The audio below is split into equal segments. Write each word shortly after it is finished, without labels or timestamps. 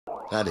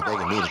Now they're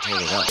begging me to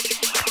turn it up.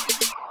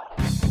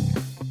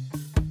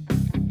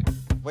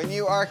 When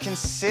you are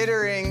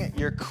considering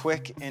your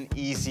quick and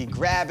easy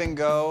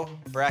grab-and-go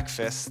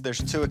breakfast, there's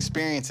two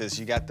experiences.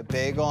 You got the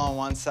bagel on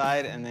one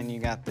side, and then you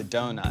got the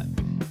donut.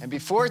 And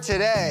before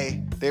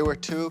today, they were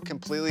two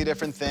completely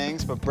different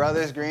things, but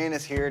Brothers Green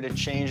is here to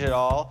change it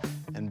all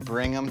and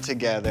bring them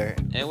together.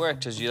 It worked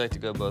because you like to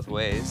go both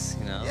ways,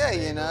 you know? Yeah,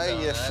 you know,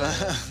 you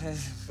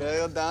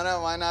bagel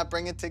donut, why not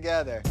bring it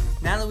together?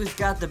 Now that we've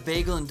got the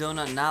bagel and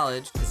donut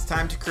knowledge, It's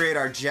time to create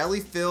our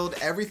jelly-filled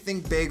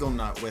everything bagel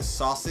nut with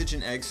sausage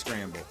and egg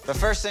scramble. The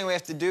first thing we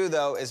have to do,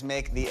 though, is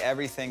make the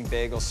everything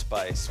bagel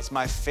spice. It's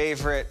my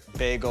favorite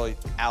bagel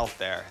out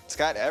there. It's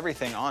got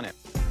everything on it.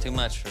 too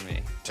much for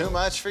me. Too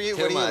much for you?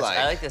 Too What do much. you like?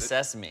 I like the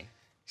sesame.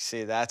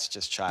 See, that's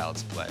just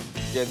child's play.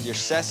 You have your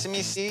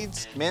sesame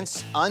seeds,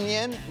 minced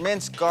onion,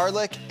 minced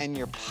garlic, and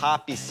your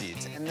poppy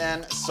seeds, and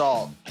then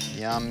salt.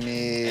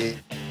 Yummy.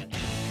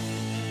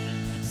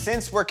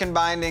 Since we're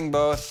combining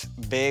both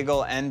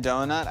bagel and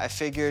donut, I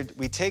figured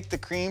we take the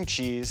cream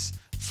cheese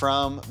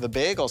from the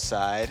bagel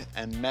side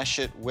and mesh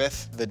it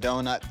with the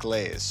donut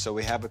glaze. So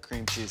we have a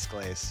cream cheese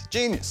glaze.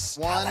 Genius.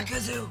 One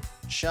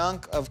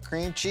chunk of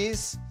cream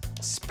cheese,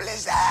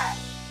 splizzat,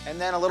 and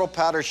then a little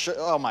powdered sugar.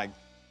 Oh my.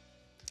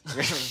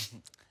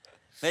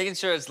 Making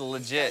sure it's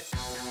legit.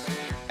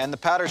 And the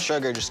powdered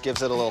sugar just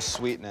gives it a little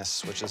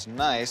sweetness, which is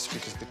nice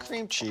because the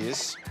cream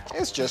cheese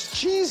is just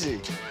cheesy.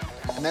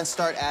 And then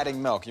start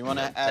adding milk. You want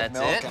to add That's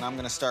milk, it? and I'm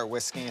going to start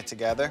whisking it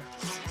together.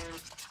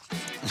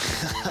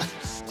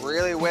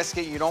 Really whisk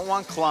it. You don't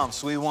want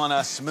clumps. We want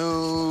a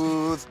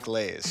smooth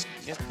glaze.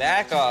 Get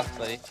back off,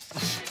 buddy.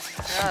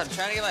 God, I'm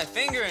trying to get my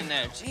finger in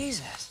there.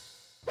 Jesus.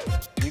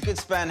 You could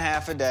spend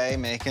half a day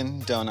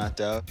making donut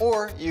dough,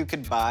 or you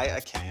could buy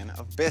a can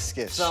of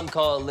biscuits. Some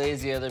call it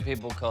lazy, other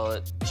people call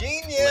it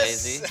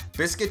Genius! lazy.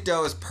 Biscuit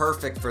dough is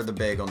perfect for the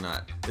bagel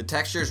nut. The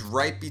texture is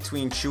right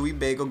between chewy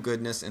bagel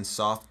goodness and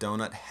soft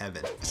donut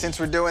heaven. Since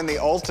we're doing the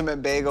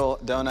ultimate bagel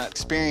donut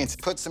experience,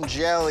 put some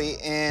jelly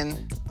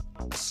in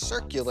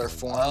circular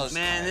form. Oh,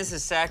 man, this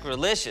is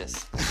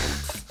sacrilegious.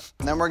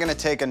 And then we're gonna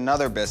take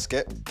another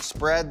biscuit,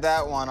 spread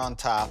that one on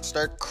top,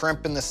 start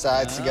crimping the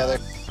sides together.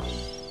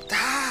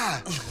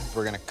 Ah!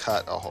 We're gonna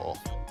cut a hole.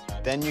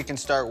 Then you can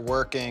start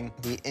working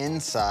the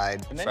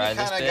inside. And then Fry you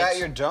this kinda got bitch.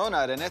 your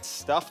donut and it's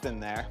stuffed in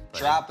there.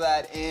 Drop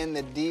that in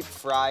the deep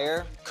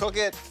fryer. Cook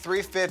it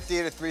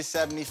 350 to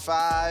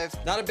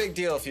 375. Not a big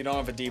deal if you don't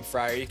have a deep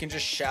fryer. You can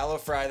just shallow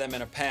fry them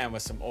in a pan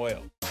with some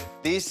oil.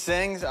 These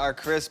things are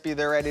crispy,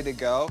 they're ready to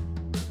go.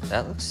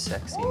 That looks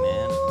sexy,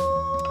 man.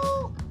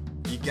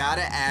 You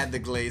gotta add the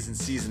glaze and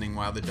seasoning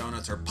while the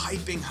donuts are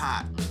piping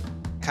hot.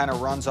 Kind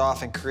of runs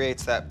off and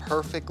creates that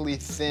perfectly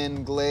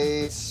thin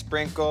glaze.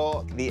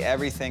 Sprinkle the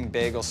everything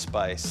bagel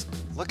spice.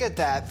 Look at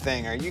that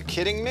thing, are you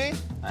kidding me?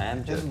 I am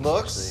It just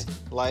looks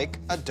like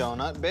a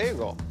donut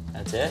bagel.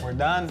 That's it? We're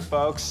done,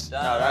 folks.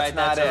 Done. No, All that's right,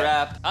 not that's it. a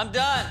wrap. I'm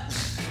done.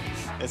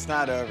 It's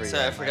not over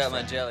Sorry, I yet. forgot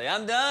my jelly.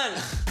 I'm done.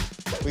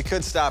 We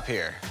could stop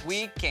here.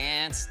 We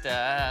can't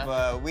stop.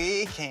 But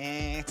we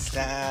can't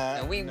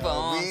stop. And we No,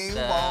 won't we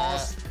stop.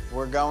 won't.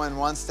 We're going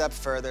one step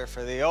further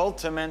for the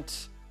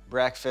ultimate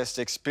breakfast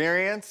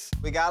experience.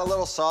 We got a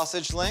little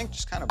sausage link,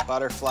 just kind of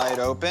butterfly it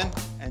open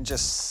and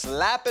just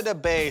slap it a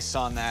base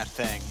on that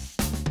thing.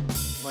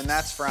 When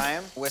that's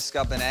frying, whisk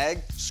up an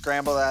egg,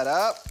 scramble that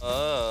up.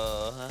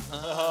 Oh.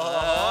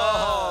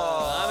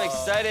 I'm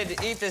excited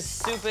to eat this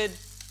stupid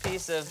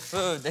piece of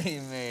food that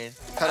you made.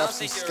 Cut up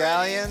some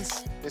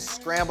scallions. This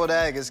scrambled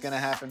egg is gonna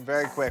happen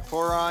very quick.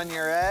 Pour on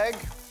your egg,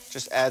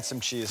 just add some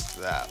cheese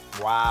to that.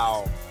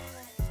 Wow.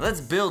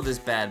 Let's build this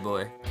bad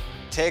boy.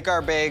 Take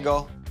our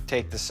bagel,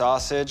 take the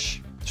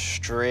sausage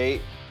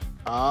straight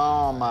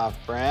on, my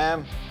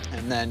friend,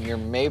 and then your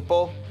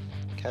maple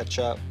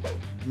ketchup.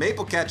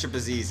 Maple ketchup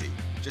is easy.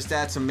 Just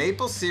add some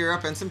maple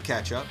syrup and some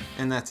ketchup,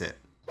 and that's it.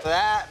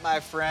 That, my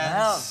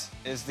friends,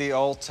 is the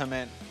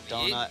ultimate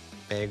donut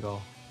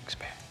bagel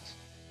experience.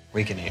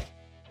 We can eat.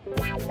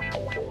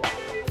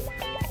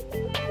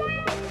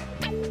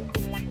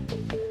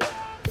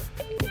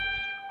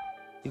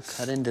 You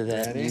cut into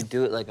that and you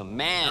do it like a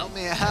man. Help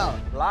me out.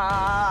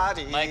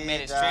 La-dee-da. Mike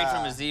made it straight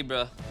from a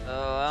zebra.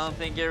 Oh, I don't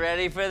think you're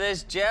ready for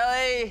this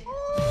jelly.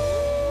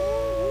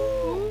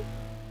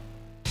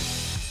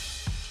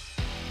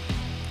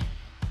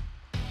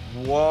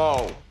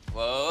 Whoa.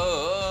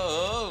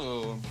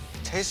 Whoa.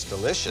 Tastes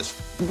delicious.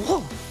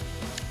 Whoa.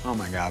 Oh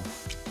my God.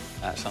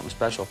 That's something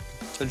special.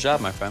 Good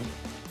job, my friend.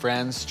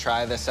 Friends,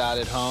 try this out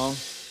at home.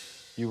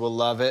 You will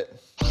love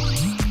it.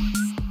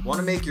 Want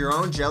to make your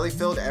own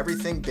jelly-filled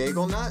everything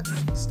bagel nut?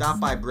 Stop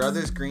by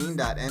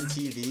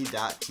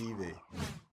brothersgreen.mtv.tv.